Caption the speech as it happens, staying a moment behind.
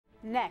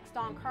Next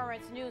on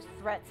Currents News,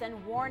 threats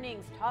and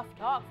warnings, tough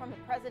talk from the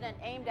president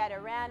aimed at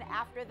Iran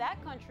after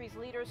that country's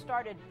leaders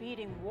started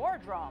beating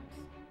war drums.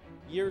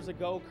 Years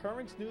ago,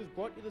 Currents News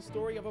brought you the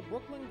story of a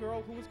Brooklyn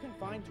girl who was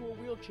confined to a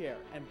wheelchair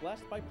and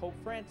blessed by Pope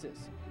Francis.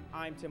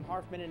 I'm Tim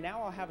Harfman, and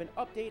now I'll have an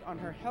update on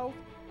her health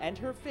and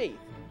her faith.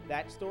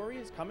 That story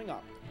is coming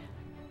up.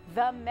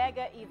 The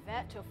mega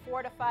event to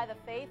fortify the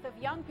faith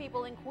of young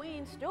people in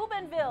Queens,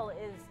 Steubenville,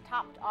 is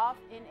topped off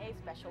in a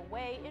special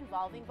way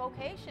involving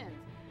vocations.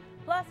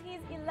 Plus, he's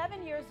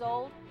 11 years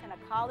old and a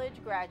college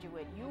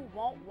graduate. You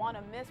won't want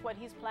to miss what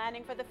he's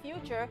planning for the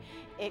future.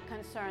 It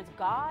concerns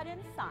God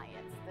and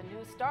science. The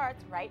news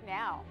starts right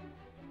now.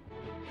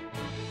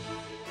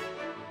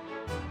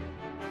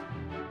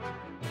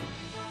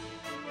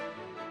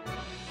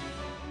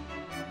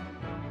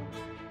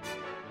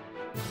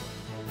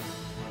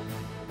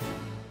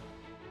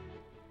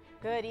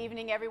 Good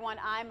evening, everyone.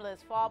 I'm Liz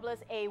Faublas.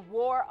 A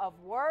war of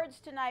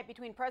words tonight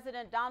between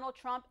President Donald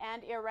Trump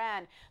and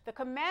Iran. The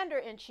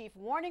commander-in-chief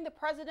warning the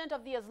president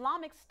of the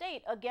Islamic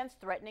State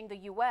against threatening the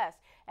U.S.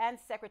 And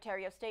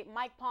Secretary of State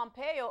Mike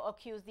Pompeo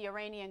accused the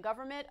Iranian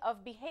government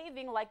of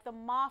behaving like the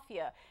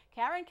mafia.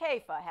 Karen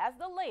Kaifa has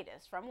the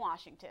latest from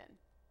Washington.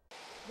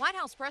 White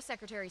House Press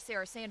Secretary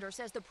Sarah Sanders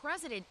says the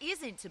president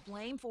isn't to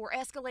blame for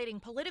escalating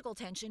political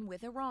tension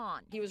with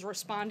Iran. He was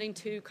responding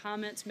to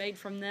comments made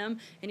from them,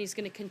 and he's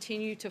going to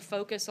continue to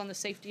focus on the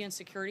safety and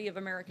security of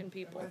American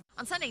people.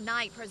 On Sunday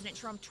night, President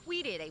Trump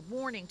tweeted a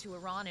warning to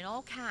Iran in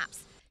all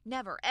caps.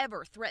 Never,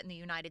 ever threaten the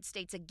United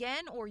States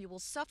again, or you will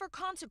suffer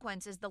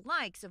consequences the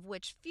likes of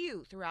which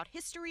few throughout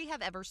history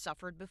have ever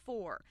suffered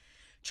before.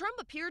 Trump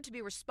appeared to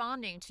be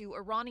responding to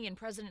Iranian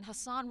President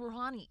Hassan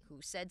Rouhani, who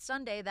said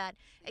Sunday that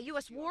a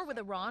U.S. war with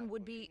Iran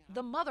would be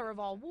the mother of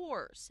all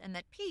wars and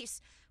that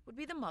peace would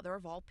be the mother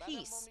of all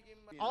peace.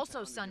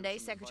 Also Sunday,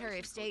 Secretary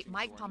of State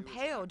Mike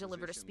Pompeo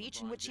delivered a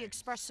speech in which he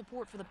expressed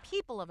support for the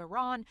people of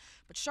Iran,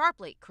 but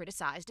sharply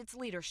criticized its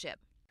leadership.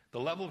 The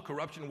level of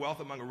corruption and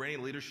wealth among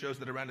Iranian leaders shows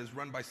that Iran is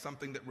run by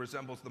something that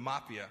resembles the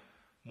mafia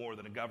more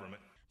than a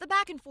government. The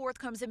back and forth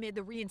comes amid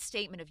the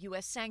reinstatement of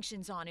U.S.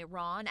 sanctions on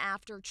Iran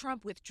after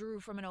Trump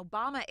withdrew from an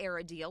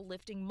Obama-era deal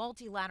lifting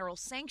multilateral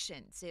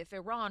sanctions if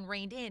Iran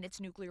reined in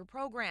its nuclear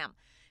program.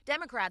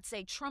 Democrats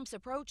say Trump's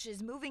approach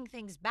is moving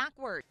things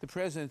backward. The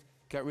president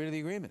got rid of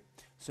the agreement.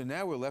 So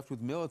now we're left with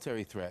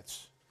military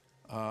threats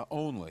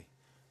only.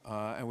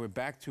 And we're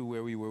back to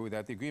where we were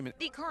without the agreement.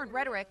 The current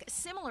rhetoric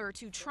similar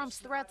to Trump's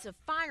threats of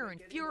fire and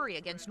fury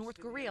against North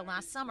Korea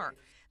last summer.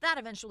 That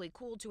eventually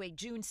cooled to a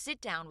June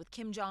sit-down with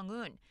Kim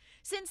Jong-un.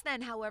 Since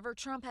then, however,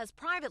 Trump has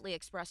privately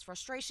expressed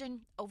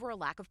frustration over a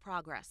lack of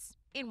progress.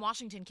 In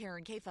Washington,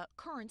 Karen Kaifa,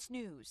 Currents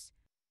News.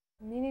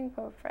 Meeting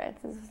Pope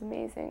Francis was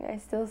amazing. I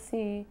still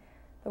see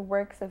the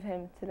works of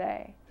him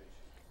today.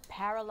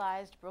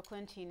 Paralyzed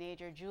Brooklyn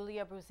teenager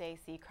Julia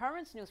Bruzzese.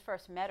 Currents News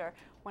first met her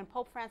when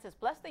Pope Francis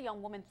blessed the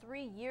young woman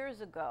 3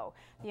 years ago.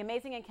 The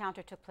amazing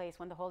encounter took place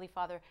when the Holy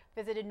Father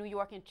visited New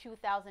York in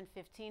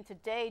 2015.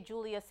 Today,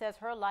 Julia says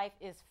her life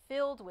is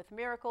filled with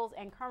miracles,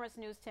 and Currents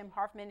News' Tim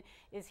Harfman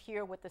is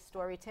here with the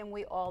story. Tim,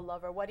 we all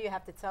love her. What do you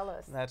have to tell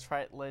us? That's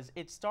right, Liz.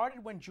 It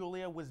started when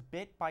Julia was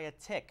bit by a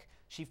tick.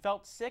 She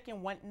felt sick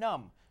and went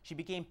numb. She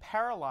became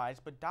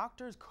paralyzed, but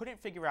doctors couldn't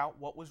figure out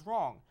what was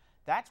wrong.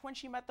 That's when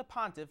she met the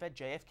pontiff at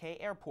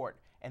JFK Airport,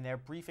 and their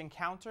brief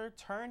encounter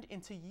turned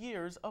into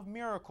years of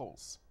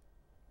miracles.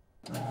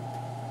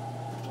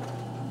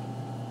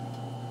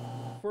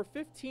 For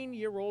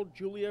 15-year-old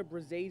Julia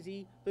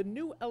Bruzzese, the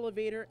new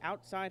elevator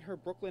outside her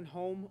Brooklyn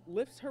home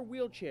lifts her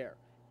wheelchair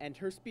and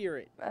her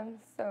spirit. I'm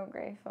so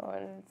grateful,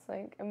 and it's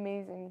like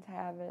amazing to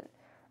have it.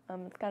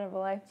 It's kind of a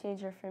life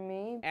changer for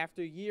me.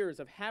 After years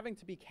of having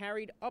to be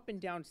carried up and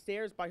down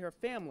stairs by her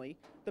family,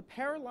 the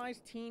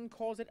paralyzed teen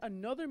calls it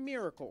another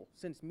miracle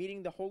since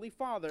meeting the Holy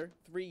Father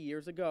 3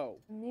 years ago.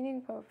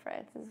 Meeting Pope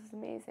Francis was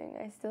amazing.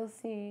 I still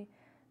see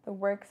the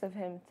works of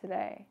him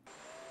today.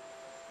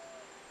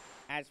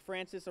 As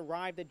Francis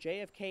arrived at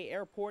JFK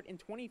Airport in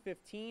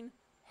 2015,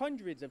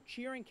 hundreds of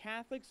cheering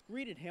Catholics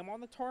greeted him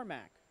on the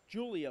tarmac.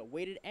 Julia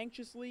waited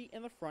anxiously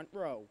in the front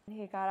row.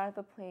 He got out of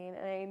the plane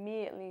and I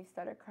immediately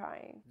started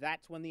crying.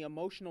 That's when the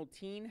emotional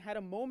teen had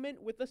a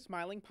moment with the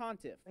smiling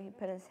pontiff. He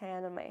put his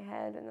hand on my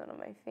head and then on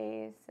my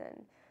face,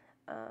 and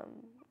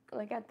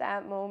like at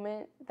that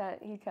moment that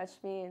he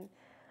touched me and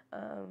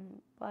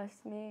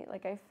blessed me,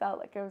 like I felt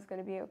like it was going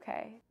to be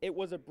okay. It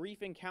was a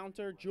brief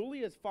encounter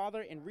Julia's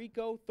father,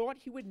 Enrico, thought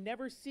he would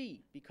never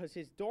see because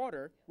his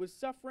daughter was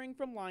suffering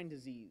from Lyme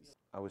disease.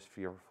 I was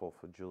fearful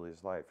for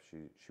Julia's life.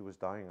 She was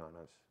dying on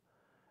us,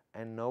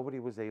 and nobody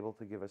was able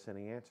to give us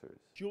any answers.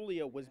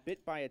 Julia was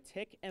bit by a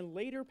tick and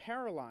later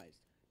paralyzed.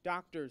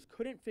 Doctors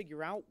couldn't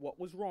figure out what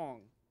was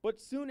wrong. But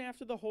soon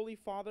after the Holy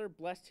Father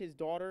blessed his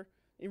daughter,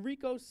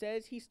 Enrico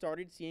says he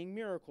started seeing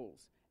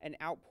miracles. An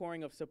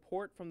outpouring of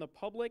support from the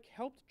public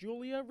helped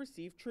Julia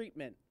receive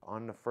treatment.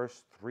 On the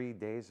first 3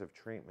 days of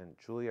treatment,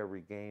 Julia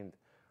regained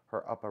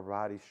her upper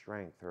body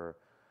strength, her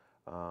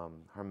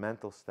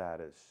mental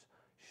status.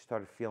 She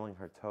started feeling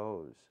her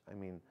toes. I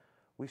mean,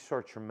 we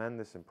saw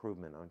tremendous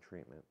improvement on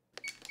treatment.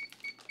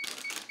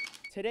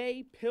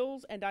 Today,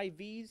 pills and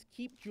IVs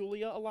keep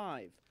Julia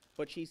alive,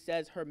 but she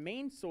says her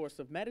main source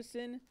of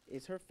medicine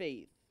is her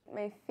faith.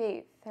 My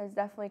faith has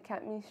definitely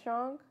kept me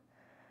strong.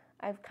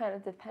 I've kind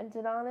of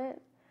depended on it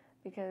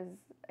because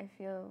I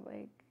feel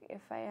like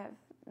if I have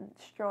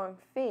strong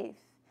faith,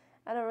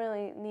 I don't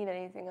really need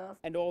anything else.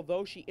 And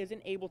although she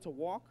isn't able to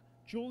walk,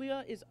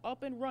 Julia is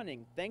up and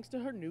running thanks to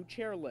her new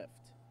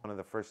chairlift. One of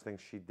the first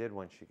things she did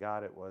when she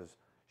got it was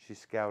she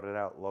scouted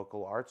out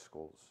local art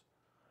schools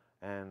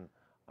and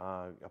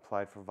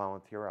applied for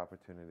volunteer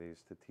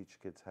opportunities to teach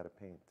kids how to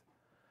paint.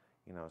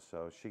 You know,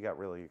 so she got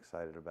really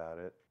excited about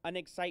it. An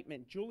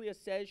excitement Julia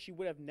says she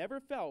would have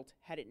never felt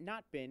had it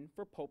not been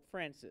for Pope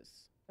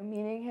Francis.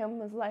 Meeting him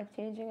was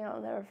life-changing.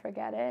 I'll never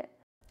forget it.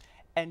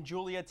 And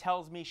Julia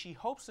tells me she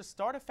hopes to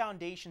start a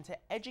foundation to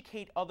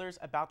educate others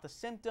about the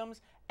symptoms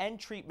and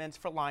treatments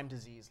for Lyme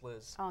disease,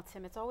 Liz. Oh,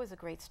 Tim, it's always a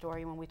great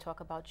story when we talk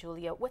about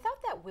Julia.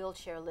 Without that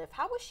wheelchair lift,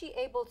 how was she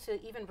able to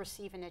even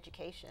receive an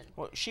education?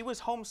 Well, she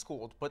was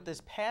homeschooled, but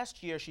this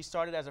past year she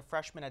started as a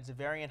freshman at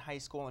Zavarian High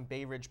School in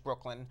Bay Ridge,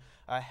 Brooklyn.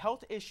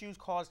 Health issues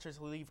caused her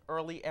to leave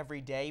early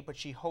every day, but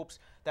she hopes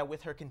that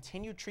with her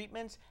continued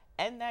treatments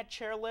and that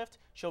chairlift,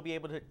 she'll be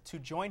able to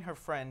join her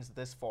friends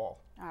this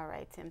fall. All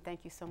right, Tim,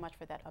 thank you so much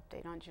for that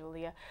update on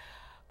Julia.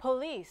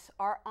 Police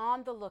are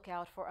on the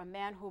lookout for a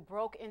man who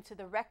broke into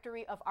the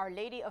rectory of Our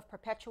Lady of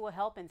Perpetual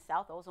Help in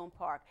South Ozone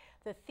Park.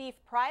 The thief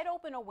pried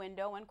open a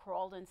window and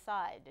crawled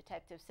inside.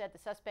 Detectives said the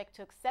suspect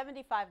took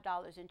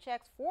 $75 in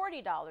checks,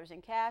 $40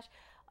 in cash,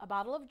 a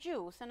bottle of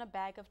juice, and a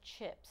bag of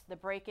chips. The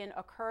break-in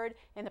occurred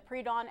in the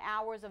pre-dawn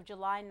hours of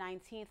July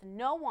 19th.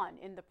 No one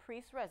in the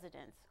priest's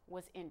residence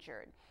was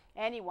injured.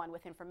 Anyone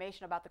with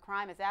information about the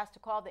crime is asked to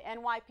call the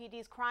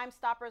NYPD's Crime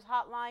Stoppers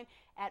hotline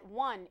at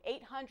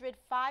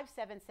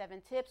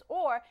 1-800-577-TIPS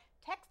or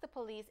text the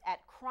police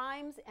at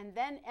crimes and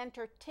then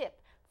enter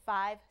TIP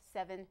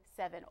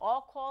 577.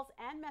 All calls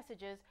and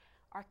messages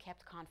are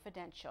kept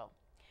confidential.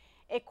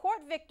 A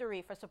court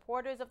victory for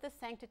supporters of the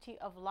sanctity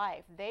of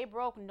life. They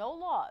broke no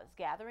laws,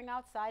 gathering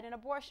outside an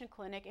abortion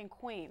clinic in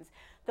Queens.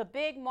 The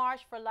Big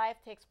March for Life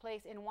takes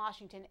place in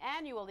Washington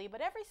annually,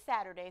 but every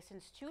Saturday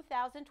since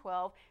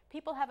 2012,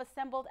 people have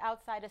assembled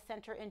outside a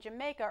center in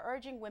Jamaica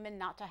urging women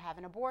not to have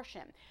an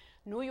abortion.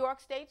 New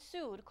York State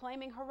sued,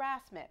 claiming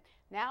harassment.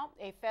 Now,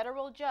 a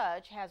federal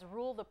judge has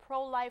ruled the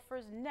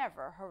pro-lifers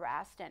never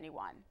harassed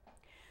anyone.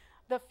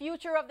 The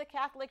future of the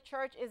Catholic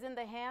Church is in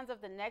the hands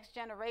of the next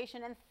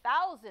generation, and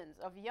thousands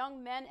of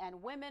young men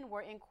and women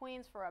were in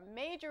Queens for a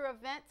major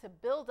event to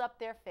build up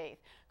their faith.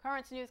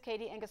 Currents News'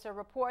 Katie Engesser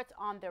reports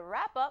on the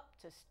wrap-up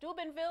to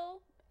Steubenville,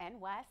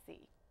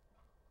 NYC.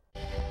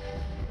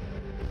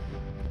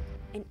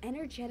 An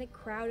energetic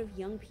crowd of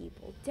young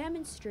people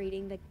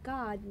demonstrating that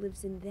God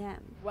lives in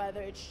them.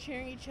 Whether it's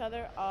cheering each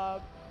other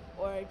up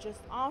or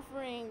just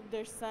offering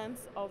their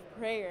sense of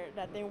prayer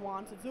that they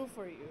want to do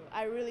for you.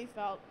 I really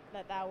felt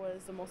that that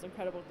was the most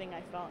incredible thing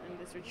I felt in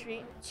this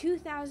retreat.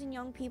 2,000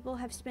 young people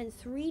have spent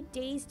 3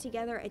 days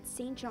together at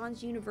St.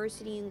 John's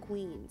University in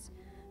Queens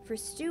for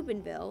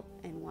Steubenville,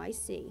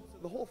 NYC.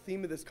 The whole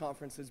theme of this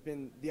conference has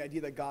been the idea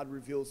that God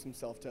reveals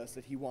himself to us,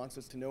 that he wants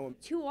us to know him.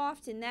 Too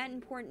often, that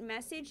important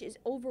message is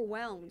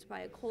overwhelmed by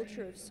a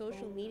culture of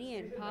social media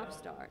and pop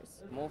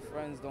stars. Most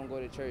friends don't go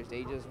to church.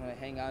 They just want to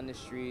hang out in the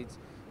streets,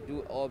 do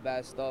all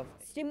bad stuff.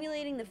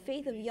 Stimulating the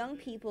faith of young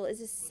people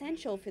is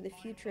essential for the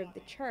future of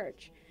the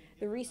church.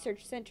 The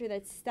research center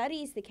that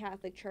studies the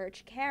Catholic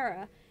Church,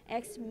 CARA,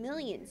 asked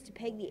millions to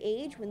peg the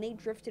age when they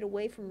drifted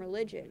away from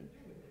religion.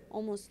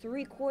 Almost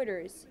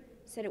 3/4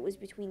 said it was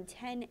between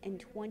 10 and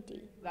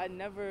 20. I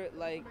never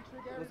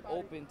was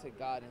open to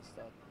God and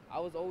stuff. I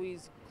was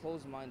always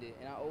closed-minded,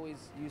 and I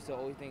always used to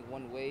always think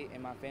one way,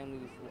 and my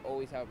family would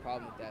always have a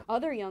problem with that.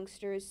 Other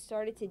youngsters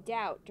started to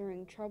doubt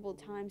during troubled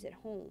times at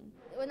home.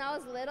 When I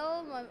was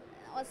little, I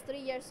was 3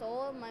 years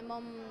old. My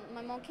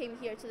mom came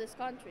here to this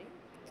country,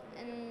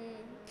 and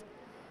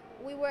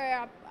we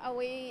were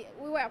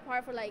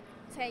apart for like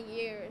 10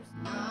 years.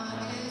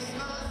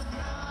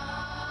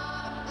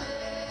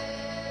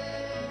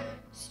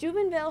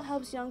 Steubenville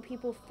helps young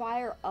people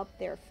fire up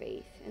their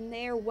faith, and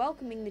they are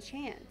welcoming the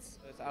chance.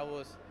 I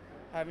was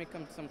having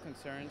some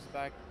concerns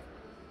back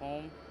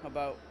home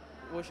about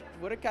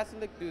would a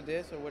Catholic do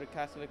this or would a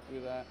Catholic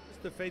do that?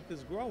 The faith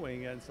is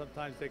growing, and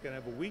sometimes they can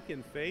have a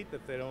weakened faith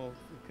if they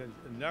can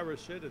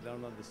nourish it and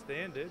don't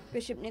understand it.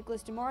 Bishop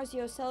Nicholas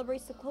DiMarzio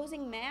celebrates the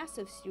closing Mass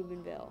of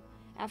Steubenville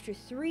after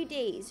 3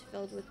 days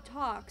filled with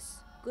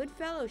talks, good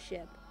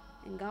fellowship,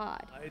 and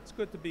God. It's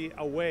good to be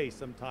away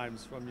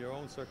sometimes from your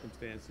own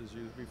circumstances.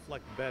 You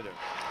reflect better.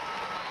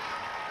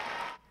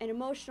 An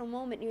emotional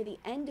moment near the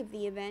end of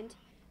the event,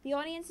 the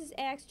audience is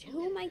asked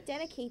who might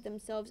dedicate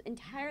themselves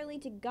entirely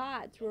to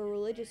God through a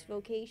religious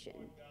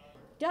vocation.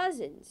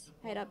 Dozens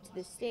head up to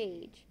the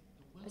stage.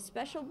 A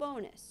special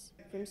bonus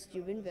from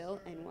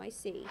Steubenville,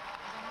 NYC.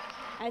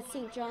 At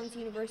St. John's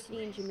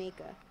University in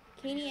Jamaica,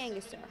 Katie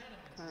Engesser,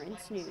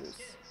 Currents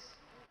News.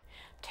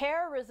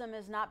 Terrorism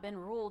has not been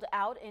ruled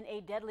out in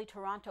a deadly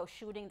Toronto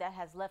shooting that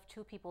has left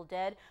 2 people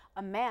dead.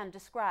 A man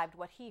described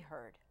what he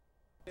heard.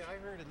 I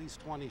heard at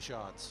least 20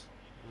 shots.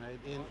 right,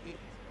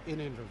 in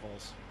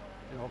intervals.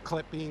 You know,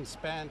 clip being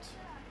spent,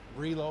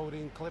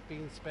 reloading, clip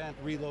being spent,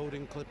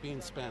 reloading, clip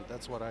being spent.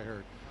 That's what I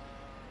heard.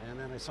 And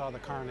then I saw the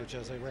carnage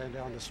as I ran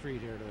down the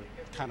street here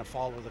to kind of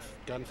follow the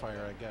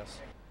gunfire, I guess.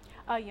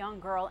 A young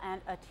girl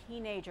and a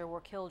teenager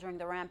were killed during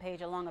the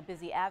rampage along a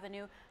busy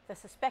avenue. The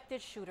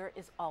suspected shooter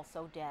is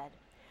also dead.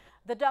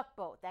 The duck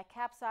boat that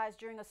capsized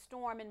during a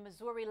storm in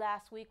Missouri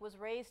last week was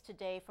raised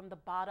today from the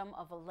bottom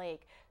of a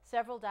lake.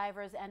 Several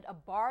divers and a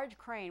barge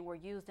crane were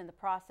used in the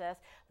process.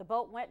 The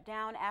boat went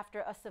down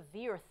after a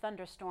severe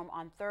thunderstorm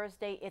on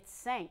Thursday. It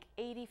sank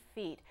 80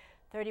 feet.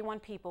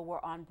 31 people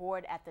were on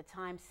board at the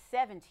time.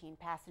 17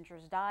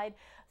 passengers died.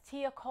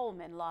 Tia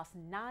Coleman lost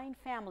 9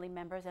 family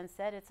members and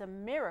said it's a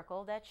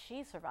miracle that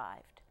she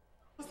survived.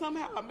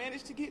 Somehow I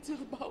managed to get to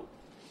the boat.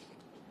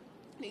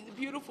 These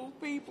beautiful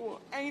people,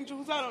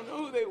 angels, I don't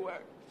know who they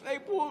were. They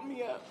pulled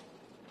me up.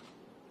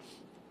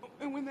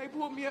 And when they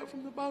pulled me up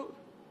from the boat,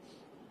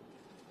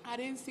 I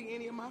didn't see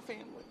any of my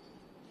family.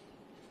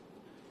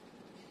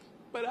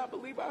 But I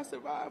believe I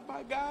survived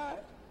by God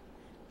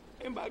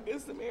and by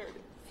Good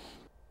Samaritans.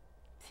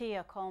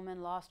 Tia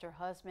Coleman lost her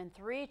husband,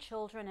 3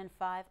 children, and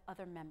 5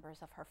 other members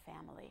of her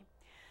family.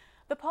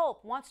 The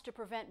Pope wants to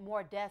prevent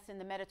more deaths in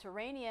the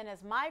Mediterranean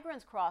as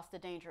migrants cross the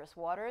dangerous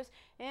waters.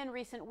 In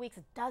recent weeks,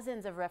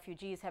 dozens of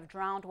refugees have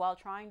drowned while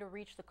trying to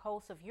reach the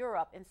coast of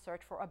Europe in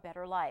search for a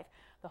better life.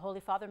 The Holy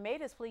Father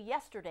made his plea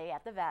yesterday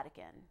at the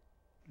Vatican.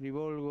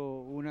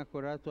 Rivolgo un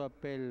accorato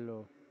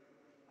appello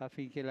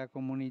affinché la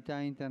comunità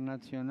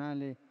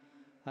internazionale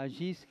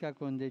agisca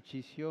con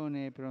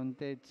decisione e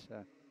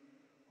prontezza,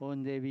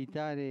 onde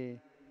evitare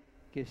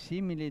che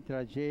simili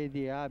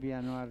tragedie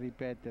abbiano a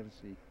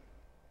ripetersi.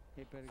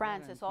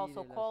 Francis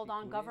also called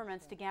on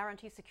governments to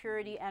guarantee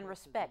security and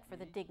respect for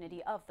the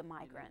dignity of the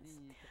migrants.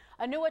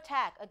 A new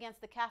attack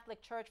against the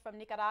Catholic Church from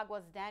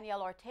Nicaragua's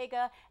Daniel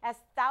Ortega as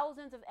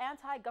thousands of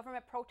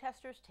anti-government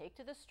protesters take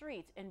to the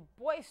streets in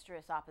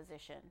boisterous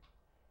opposition.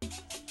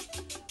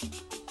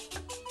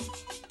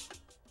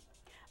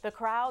 The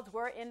crowds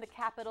were in the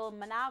capital,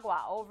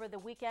 Managua, over the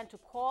weekend to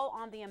call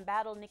on the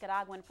embattled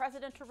Nicaraguan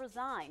president to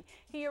resign.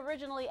 He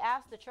originally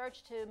asked the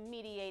church to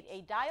mediate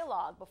a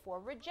dialogue before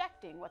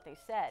rejecting what they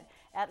said.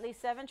 At least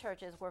 7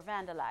 churches were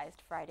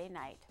vandalized Friday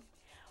night.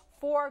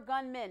 4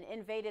 gunmen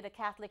invaded a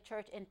Catholic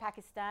church in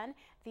Pakistan.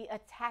 The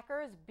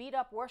attackers beat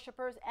up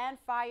worshipers and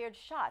fired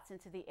shots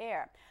into the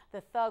air.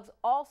 The thugs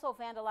also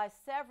vandalized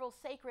several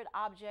sacred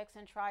objects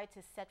and tried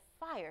to set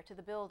fire to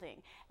the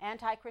building.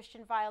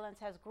 Anti-Christian violence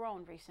has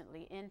grown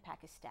recently in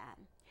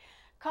Pakistan.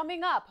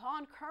 Coming up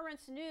on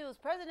Currents News,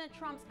 President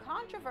Trump's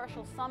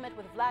controversial summit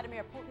with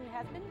Vladimir Putin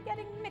has been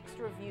getting mixed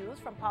reviews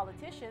from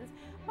politicians.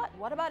 But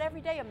what about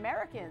everyday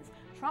Americans?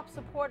 Trump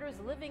supporters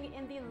living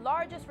in the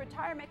largest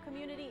retirement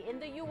community in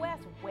the U.S.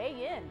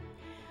 weigh in.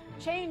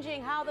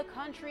 Changing how the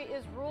country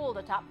is ruled,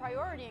 a top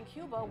priority in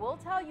Cuba. We'll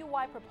tell you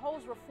why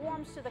proposed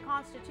reforms to the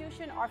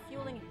Constitution are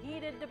fueling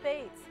heated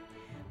debates.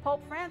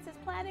 Pope Francis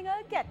planning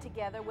a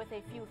get-together with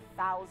a few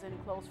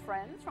thousand close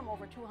friends from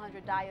over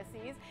 200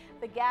 dioceses.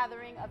 The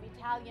gathering of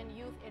Italian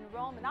youth in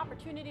Rome, an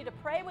opportunity to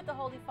pray with the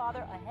Holy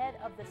Father ahead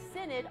of the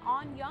Synod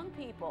on young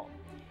people.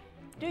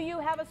 Do you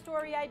have a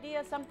story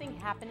idea, something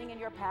happening in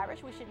your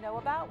parish we should know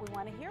about? We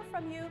want to hear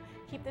from you.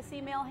 Keep this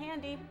email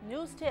handy,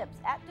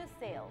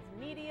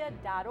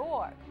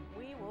 newstips@desalesmedia.org.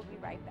 We will be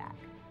right back.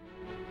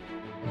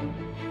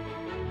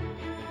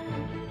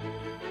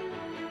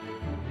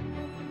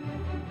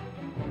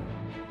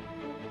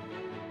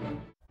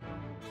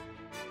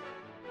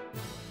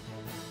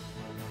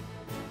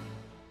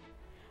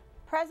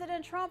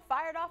 President Trump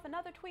fired off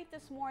another tweet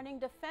this morning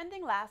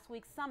defending last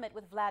week's summit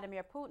with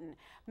Vladimir Putin.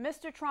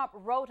 Mr. Trump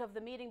wrote of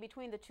the meeting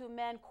between the two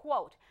men,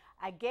 quote,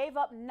 "I gave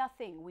up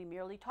nothing. We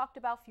merely talked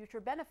about future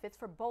benefits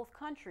for both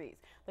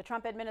countries." The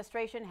Trump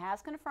administration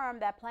has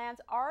confirmed that plans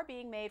are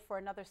being made for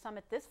another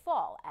summit this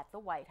fall at the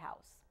White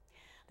House.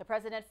 The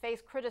president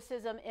faced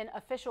criticism in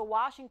official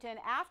Washington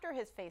after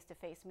his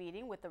face-to-face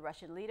meeting with the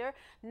Russian leader.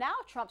 Now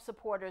Trump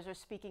supporters are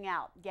speaking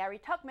out. Gary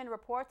Tuckman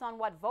reports on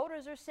what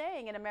voters are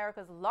saying in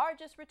America's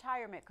largest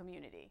retirement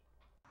community.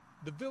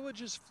 The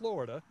Villages,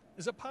 Florida,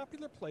 is a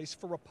popular place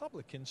for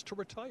Republicans to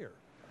retire,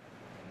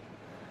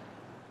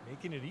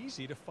 making it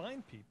easy to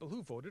find people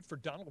who voted for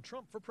Donald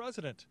Trump for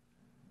president.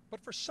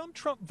 But for some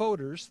Trump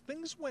voters,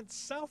 things went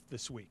south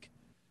this week,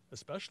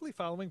 especially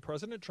following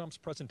President Trump's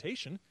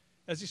presentation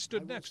as he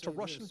stood next to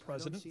Russian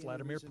President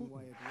Vladimir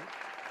Putin.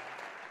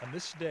 On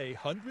this day,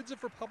 hundreds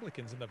of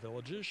Republicans in the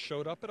Villages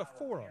showed up at a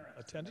forum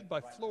attended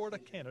by Florida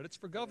candidates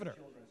for governor,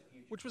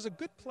 which was a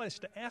good place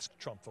to ask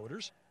Trump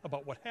voters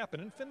about what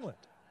happened in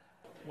Finland.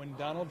 When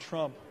Donald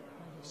Trump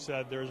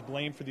said there's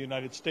blame for the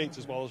United States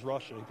as well as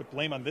Russia, he put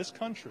blame on this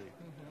country,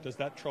 does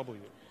that trouble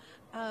you?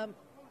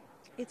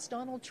 It's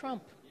Donald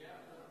Trump.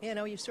 You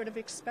know, you sort of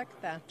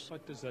expect that.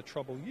 But does that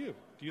trouble you?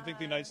 Do you think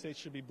the United States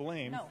should be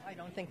blamed? No, I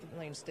don't think the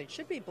United States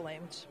should be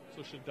blamed.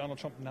 So should Donald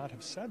Trump not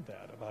have said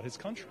that about his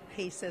country?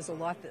 He says a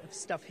lot of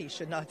stuff he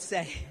should not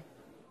say.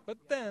 But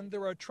then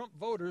there are Trump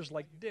voters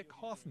like Dick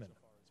Hoffman.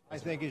 I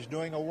think he's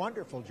doing a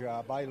wonderful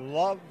job. I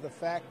love the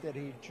fact that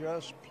he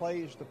just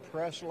plays the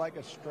press like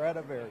a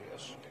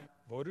Stradivarius.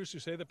 Voters who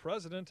say the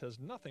president has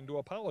nothing to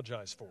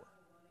apologize for.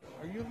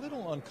 Are you a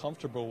little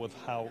uncomfortable with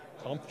how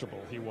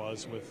comfortable he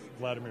was with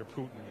Vladimir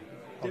Putin?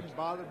 Didn't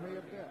bother me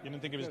a bit. You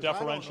didn't think it was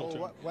deferential to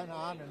him? What went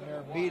on in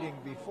their meeting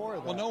before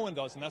that? Well, no one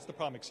does, and that's the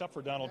problem, except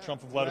for Donald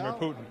Trump and Vladimir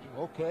Putin.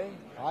 Okay,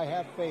 I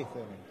have faith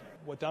in him.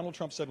 What Donald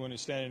Trump said when he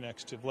was standing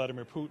next to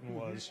Vladimir Putin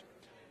was,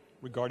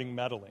 regarding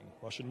meddling,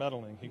 Russian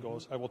meddling, he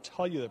goes, I will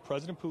tell you that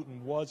President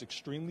Putin was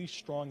extremely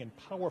strong and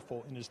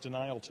powerful in his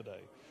denial today.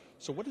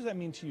 So what does that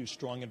mean to you,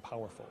 strong and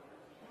powerful?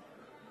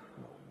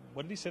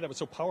 What did he say that was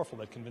so powerful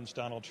that convinced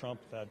Donald Trump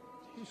that...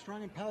 He's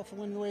strong and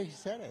powerful in the way he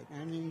said it.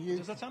 I mean,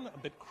 Does that sound a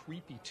bit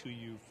creepy to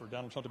you for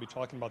Donald Trump to be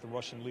talking about the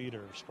Russian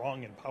leader,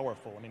 strong and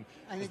powerful? I mean,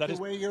 I think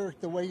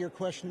the way you're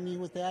questioning me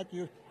with that,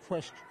 you're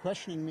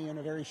questioning me in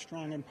a very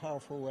strong and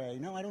powerful way.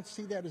 No, I don't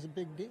see that as a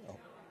big deal.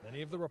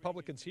 Many of the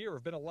Republicans here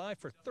have been alive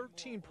for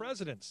 13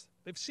 presidents.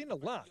 They've seen a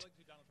lot.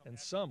 And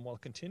some, while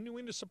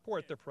continuing to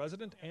support their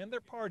president and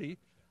their party,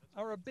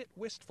 are a bit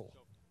wistful.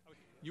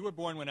 You were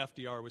born when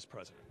FDR was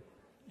president.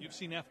 You've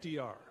seen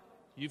FDR.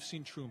 You've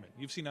seen Truman.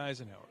 You've seen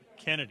Eisenhower,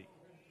 Kennedy,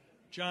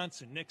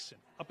 Johnson, Nixon,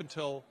 up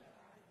until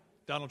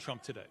Donald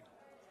Trump today.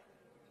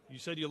 You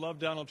said you love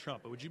Donald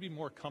Trump, but would you be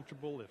more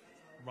comfortable if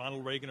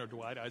Ronald Reagan or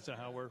Dwight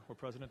Eisenhower were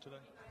president today?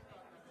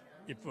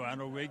 If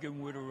Ronald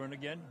Reagan were to run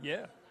again,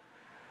 yeah.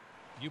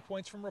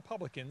 Viewpoints from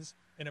Republicans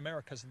in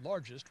America's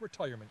largest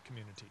retirement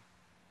community.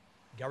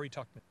 Gary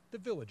Tuckman, The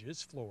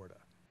Villages, Florida.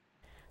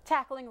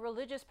 Tackling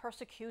religious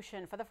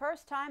persecution. For the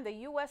first time, the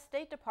U.S.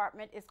 State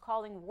Department is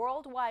calling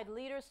worldwide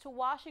leaders to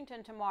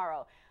Washington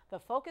tomorrow. The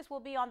focus will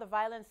be on the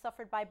violence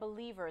suffered by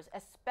believers,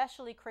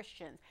 especially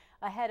Christians.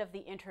 Ahead of the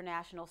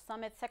international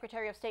summit,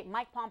 Secretary of State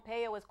Mike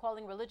Pompeo is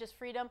calling religious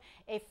freedom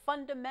a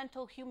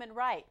fundamental human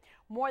right.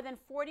 More than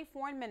 40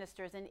 foreign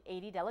ministers and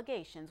 80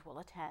 delegations will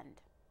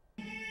attend.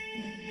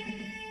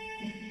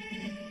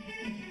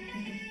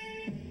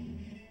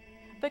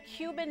 The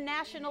Cuban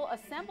National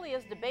Assembly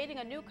is debating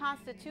a new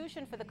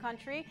constitution for the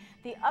country.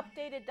 The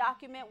updated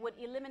document would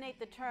eliminate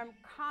the term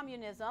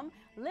communism,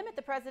 limit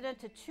the president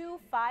to 2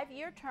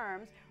 5-year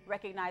terms,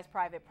 recognize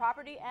private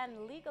property,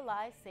 and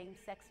legalize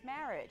same-sex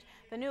marriage.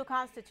 The new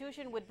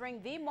constitution would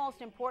bring the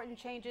most important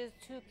changes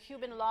to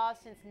Cuban law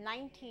since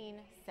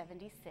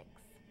 1976.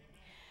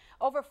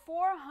 Over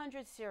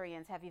 400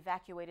 Syrians have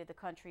evacuated the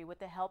country with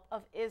the help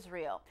of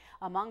Israel.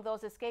 Among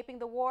those escaping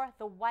the war,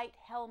 the White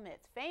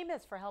Helmets,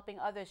 famous for helping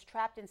others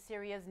trapped in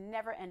Syria's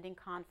never-ending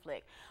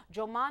conflict.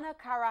 Jomana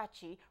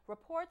Karachi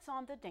reports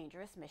on the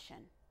dangerous mission.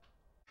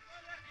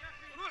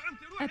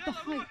 At the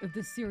height of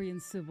the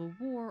Syrian civil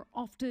war,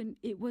 often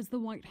it was the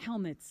White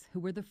Helmets who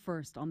were the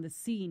first on the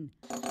scene.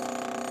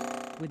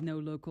 With no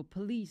local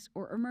police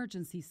or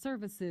emergency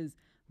services,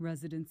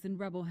 residents in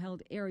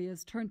rebel-held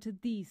areas turned to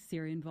these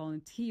Syrian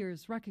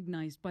volunteers,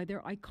 recognized by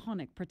their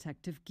iconic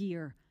protective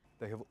gear.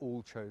 They have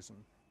all chosen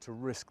to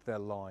risk their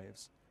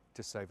lives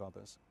to save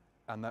others,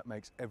 and that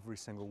makes every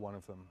single one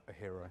of them a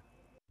hero.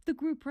 The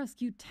group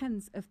rescued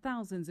tens of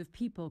thousands of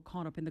people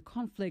caught up in the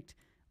conflict,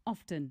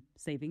 often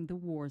saving the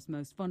war's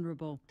most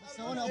vulnerable.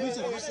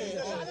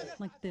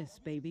 Like this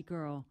baby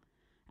girl.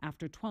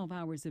 After 12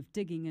 hours of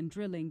digging and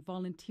drilling,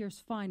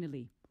 volunteers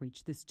finally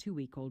reached this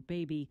 2-week-old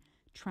baby,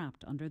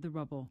 trapped under the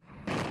rubble.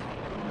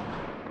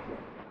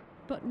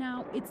 But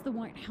now it's the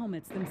White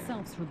Helmets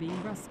themselves who are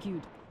being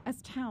rescued.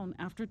 As town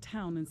after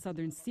town in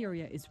southern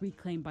Syria is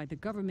reclaimed by the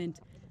government,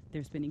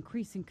 there's been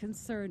increasing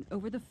concern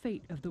over the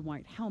fate of the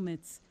White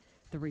Helmets.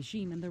 The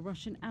regime and the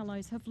Russian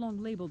allies have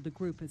long labeled the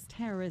group as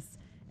terrorists,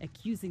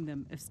 accusing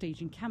them of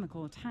staging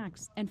chemical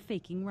attacks and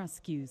faking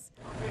rescues.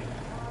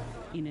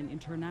 In an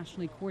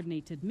internationally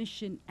coordinated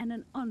mission and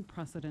an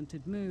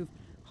unprecedented move,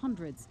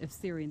 hundreds of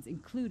Syrians,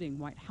 including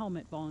White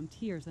Helmet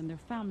volunteers and their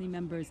family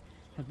members,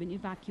 have been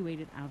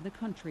evacuated out of the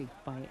country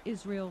via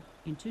Israel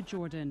into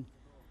Jordan.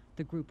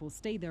 The group will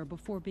stay there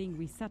before being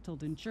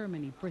resettled in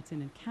Germany,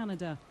 Britain, and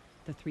Canada.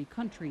 The 3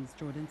 countries,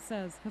 Jordan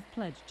says, have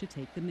pledged to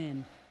take them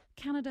in.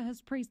 Canada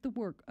has praised the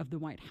work of the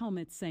White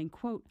Helmets, saying,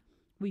 quote,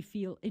 "We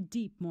feel a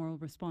deep moral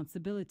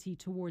responsibility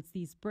towards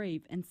these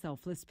brave and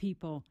selfless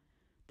people."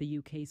 The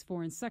UK's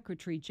Foreign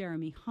Secretary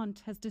Jeremy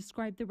Hunt has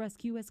described the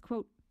rescue as,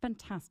 quote,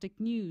 "fantastic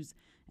news,"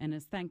 and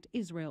has thanked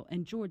Israel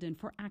and Jordan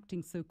for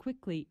acting so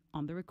quickly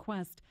on the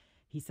request.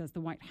 He says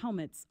the White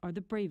Helmets are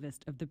the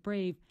bravest of the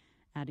brave,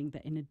 adding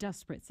that in a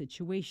desperate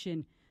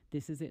situation,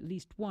 this is at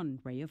least one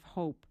ray of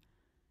hope.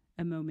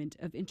 A moment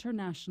of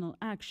international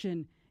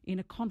action in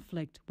a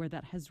conflict where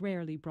that has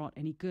rarely brought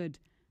any good.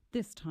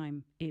 This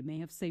time, it may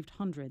have saved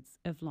hundreds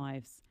of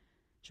lives.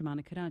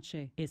 Jomana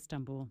Karachi,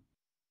 Istanbul.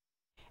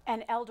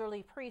 An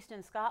elderly priest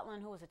in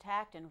Scotland who was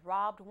attacked and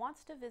robbed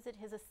wants to visit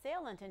his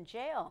assailant in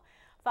jail.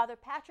 Father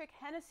Patrick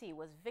Hennessy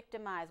was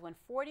victimized when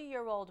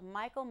 40-year-old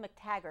Michael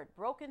McTaggart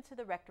broke into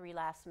the rectory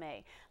last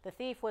May. The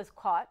thief was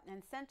caught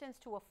and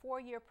sentenced to a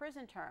 4-year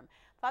prison term.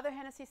 Father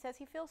Hennessy says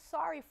he feels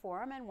sorry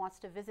for him and wants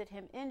to visit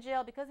him in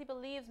jail because he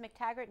believes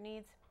McTaggart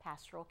needs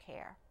pastoral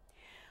care.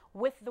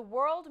 With the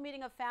World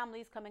Meeting of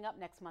Families coming up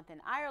next month in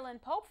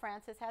Ireland, Pope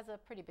Francis has a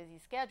pretty busy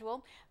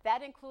schedule.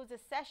 That includes a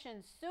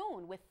session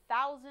soon with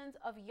thousands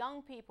of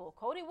young people.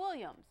 Cody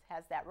Williams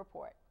has that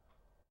report.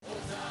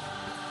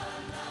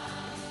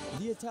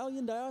 The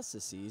Italian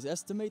dioceses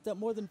estimate that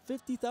more than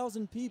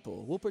 50,000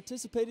 people will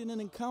participate in an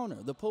encounter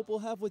the Pope will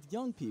have with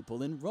young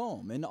people in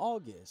Rome in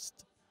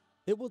August.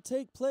 It will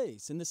take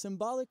place in the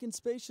symbolic and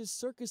spacious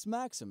Circus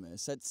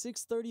Maximus at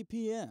 6:30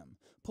 p.m.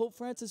 Pope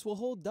Francis will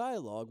hold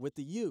dialogue with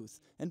the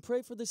youth and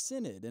pray for the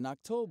Synod in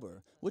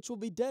October, which will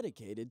be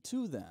dedicated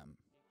to them.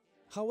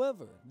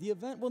 However, the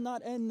event will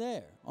not end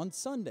there. On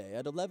Sunday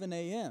at 11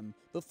 a.m.,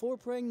 before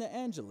praying the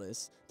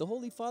Angelus, the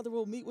Holy Father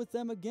will meet with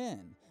them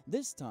again.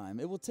 This time,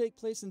 it will take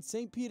place in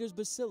St. Peter's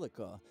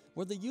Basilica,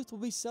 where the youth will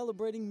be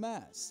celebrating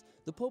Mass.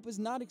 The Pope is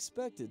not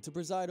expected to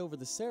preside over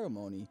the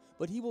ceremony,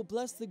 but he will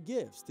bless the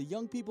gifts the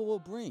young people will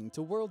bring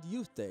to World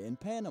Youth Day in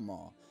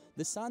Panama.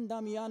 The San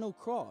Damiano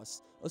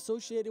cross,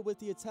 associated with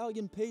the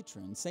Italian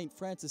patron St.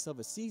 Francis of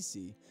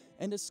Assisi,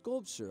 and a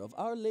sculpture of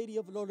Our Lady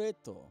of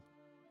Loreto.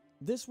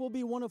 This will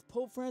be one of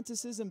Pope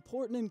Francis's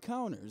important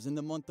encounters in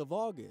the month of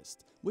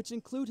August, which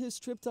include his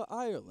trip to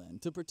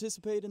Ireland to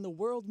participate in the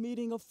World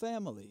Meeting of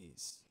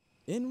Families.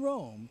 In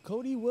Rome,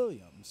 Cody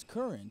Williams,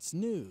 Currents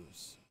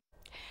News.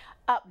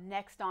 Up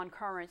next on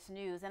Currents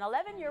News, an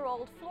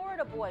 11-year-old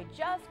Florida boy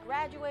just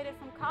graduated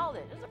from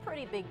college. It's a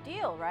pretty big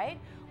deal, right?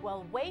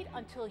 Well, wait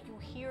until you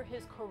hear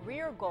his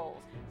career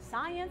goals.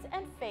 Science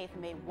and faith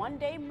may one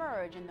day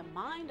merge in the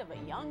mind of a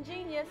young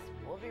genius.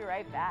 We'll be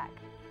right back.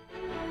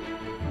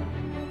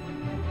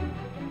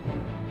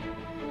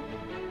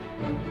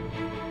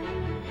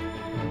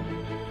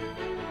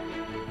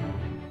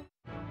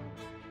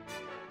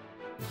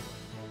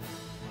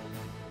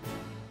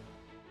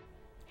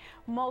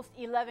 Most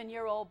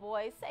 11-year-old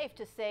boys, safe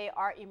to say,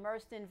 are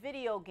immersed in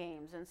video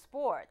games and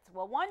sports.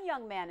 Well, one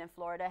young man in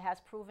Florida has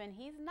proven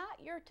he's not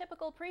your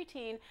typical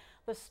preteen.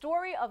 The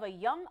story of a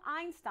young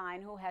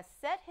Einstein who has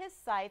set his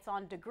sights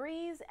on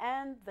degrees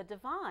and the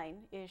divine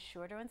is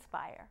sure to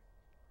inspire.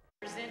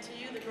 Present to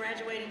you the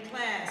graduating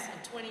class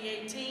of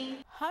 2018.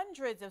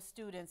 Hundreds of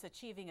students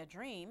achieving a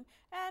dream,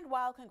 and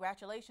while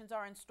congratulations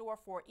are in store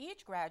for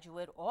each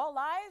graduate, all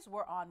eyes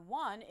were on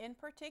one in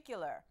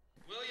particular.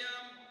 William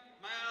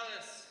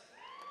Malice.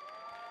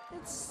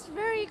 It's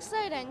very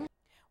exciting.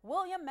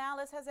 William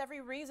Malice has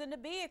every reason to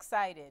be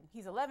excited.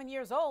 He's 11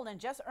 years old and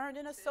just earned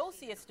an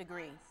associate's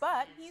degree,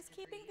 but he's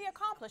keeping the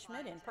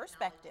accomplishment in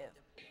perspective.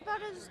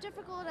 About as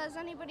difficult as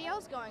anybody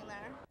else going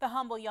there. The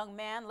humble young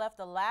man left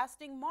a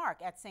lasting mark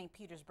at St.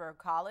 Petersburg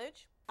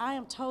College. I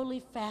am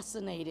totally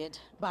fascinated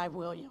by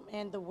William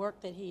and the work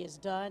that he has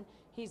done.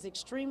 He's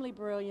extremely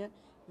brilliant,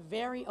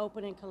 very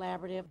open and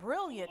collaborative.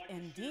 Brilliant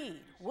indeed.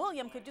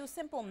 William could do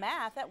simple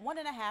math at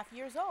 1.5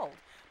 years old.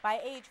 By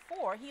age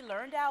 4, he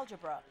learned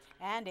algebra.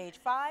 And age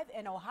 5,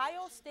 an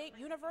Ohio State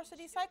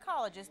University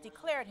psychologist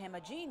declared him a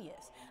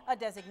genius, a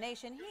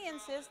designation he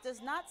insists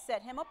does not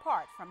set him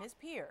apart from his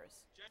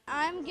peers.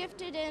 I'm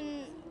gifted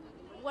in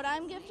what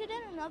I'm gifted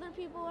in, and other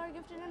people are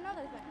gifted in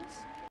other things.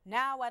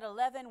 Now at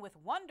 11, with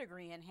one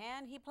degree in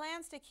hand, he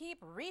plans to keep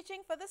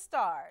reaching for the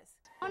stars.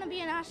 I want to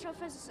be an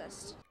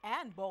astrophysicist.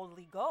 And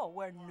boldly go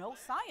where no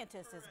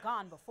scientist has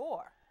gone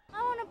before.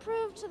 I want to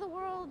prove to the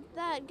world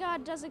that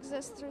God does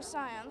exist through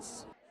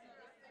science.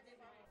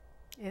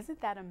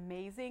 Isn't that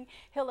amazing?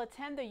 He'll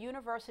attend the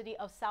University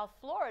of South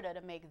Florida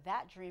to make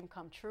that dream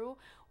come true.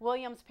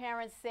 William's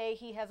parents say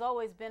he has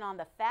always been on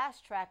the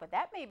fast track, but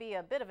that may be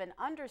a bit of an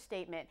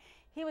understatement.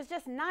 He was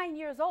just 9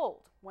 years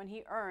old when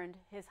he earned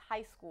his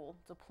high school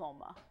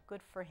diploma.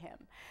 Good for him.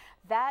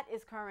 That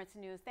is Currents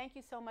News. Thank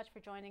you so much for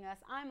joining us.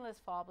 I'm Liz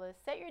Faublas.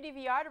 Set your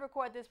DVR to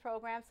record this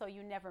program so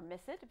you never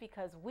miss it,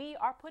 because we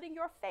are putting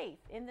your faith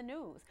in the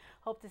news.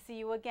 Hope to see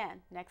you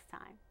again next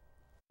time.